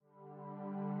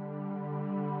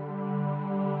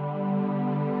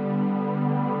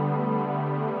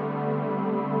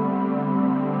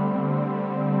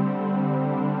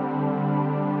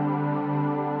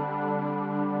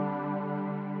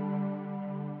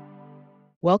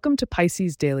Welcome to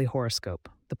Pisces Daily Horoscope,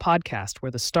 the podcast where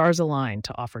the stars align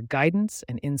to offer guidance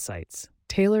and insights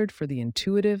tailored for the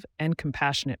intuitive and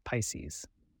compassionate Pisces.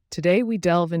 Today, we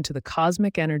delve into the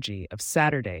cosmic energy of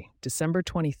Saturday, December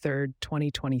 23rd,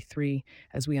 2023,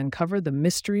 as we uncover the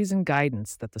mysteries and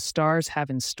guidance that the stars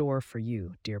have in store for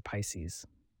you, dear Pisces.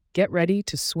 Get ready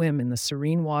to swim in the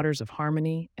serene waters of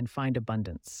harmony and find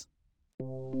abundance.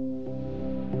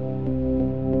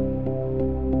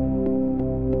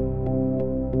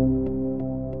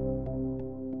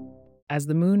 As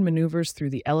the moon maneuvers through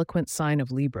the eloquent sign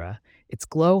of Libra, its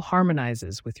glow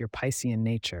harmonizes with your Piscean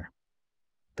nature.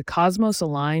 The cosmos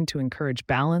align to encourage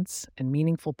balance and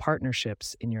meaningful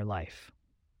partnerships in your life.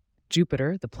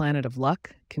 Jupiter, the planet of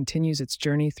luck, continues its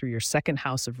journey through your second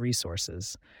house of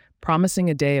resources, promising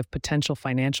a day of potential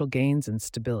financial gains and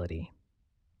stability.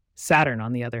 Saturn,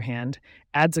 on the other hand,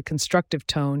 adds a constructive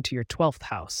tone to your 12th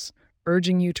house,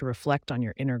 urging you to reflect on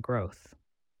your inner growth.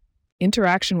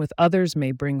 Interaction with others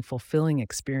may bring fulfilling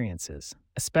experiences,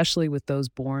 especially with those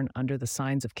born under the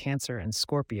signs of Cancer and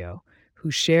Scorpio, who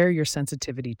share your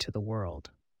sensitivity to the world.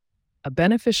 A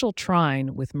beneficial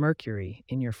trine with Mercury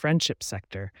in your friendship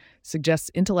sector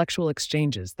suggests intellectual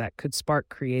exchanges that could spark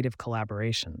creative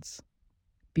collaborations.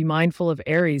 Be mindful of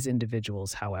Aries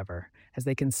individuals, however, as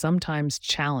they can sometimes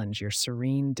challenge your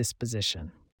serene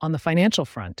disposition. On the financial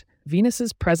front,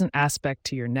 Venus's present aspect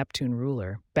to your Neptune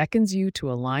ruler beckons you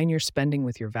to align your spending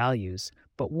with your values,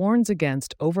 but warns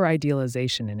against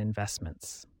over-idealization in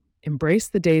investments. Embrace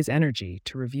the day's energy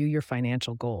to review your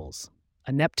financial goals.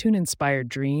 A Neptune-inspired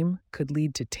dream could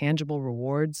lead to tangible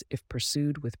rewards if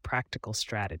pursued with practical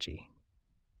strategy.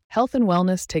 Health and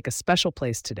wellness take a special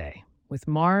place today, with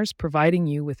Mars providing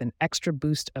you with an extra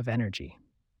boost of energy.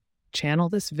 Channel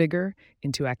this vigor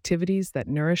into activities that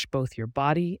nourish both your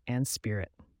body and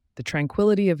spirit. The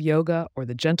tranquility of yoga or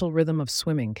the gentle rhythm of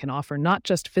swimming can offer not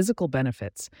just physical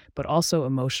benefits, but also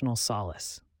emotional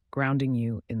solace, grounding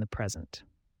you in the present.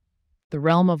 The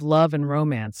realm of love and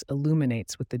romance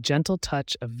illuminates with the gentle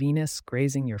touch of Venus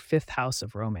grazing your 5th house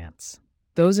of romance.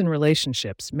 Those in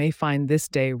relationships may find this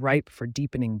day ripe for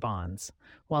deepening bonds,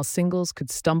 while singles could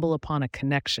stumble upon a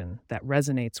connection that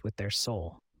resonates with their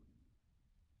soul.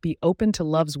 Be open to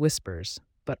love's whispers,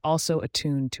 but also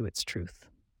attuned to its truth.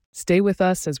 Stay with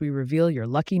us as we reveal your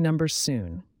lucky numbers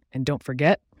soon. And don't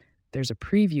forget, there's a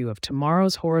preview of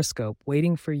tomorrow's horoscope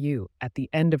waiting for you at the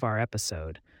end of our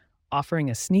episode, offering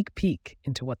a sneak peek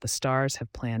into what the stars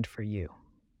have planned for you.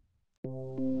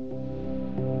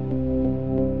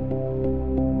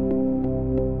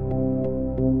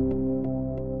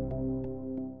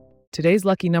 Today's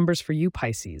lucky numbers for you,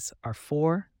 Pisces, are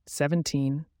 4,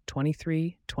 17,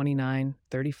 23, 29,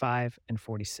 35, and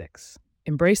 46.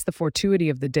 Embrace the fortuity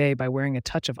of the day by wearing a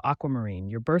touch of aquamarine,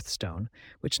 your birthstone,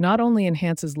 which not only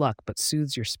enhances luck but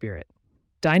soothes your spirit.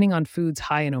 Dining on foods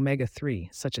high in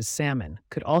omega-3, such as salmon,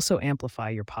 could also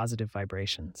amplify your positive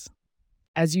vibrations.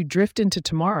 As you drift into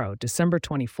tomorrow, December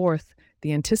 24th,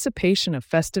 the anticipation of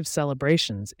festive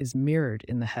celebrations is mirrored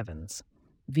in the heavens.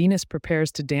 Venus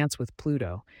prepares to dance with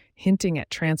Pluto, hinting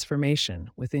at transformation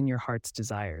within your heart's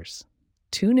desires.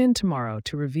 Tune in tomorrow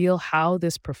to reveal how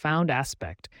this profound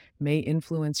aspect may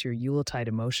influence your Yuletide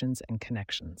emotions and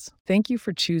connections. Thank you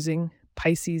for choosing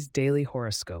Pisces Daily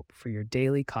Horoscope for your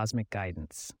daily cosmic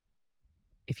guidance.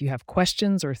 If you have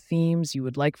questions or themes you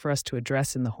would like for us to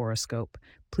address in the horoscope,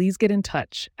 please get in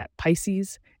touch at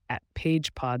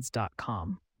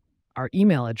pisces@pagepods.com. Our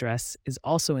email address is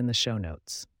also in the show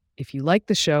notes. If you like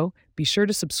the show, be sure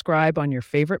to subscribe on your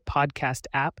favorite podcast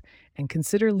app and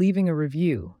consider leaving a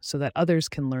review so that others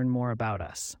can learn more about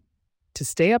us. To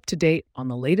stay up to date on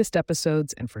the latest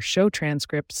episodes and for show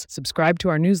transcripts, subscribe to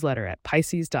our newsletter at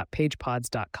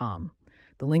pisces.pagepods.com.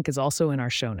 The link is also in our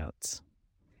show notes.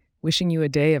 Wishing you a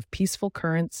day of peaceful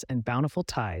currents and bountiful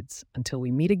tides until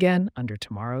we meet again under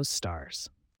tomorrow's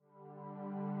stars.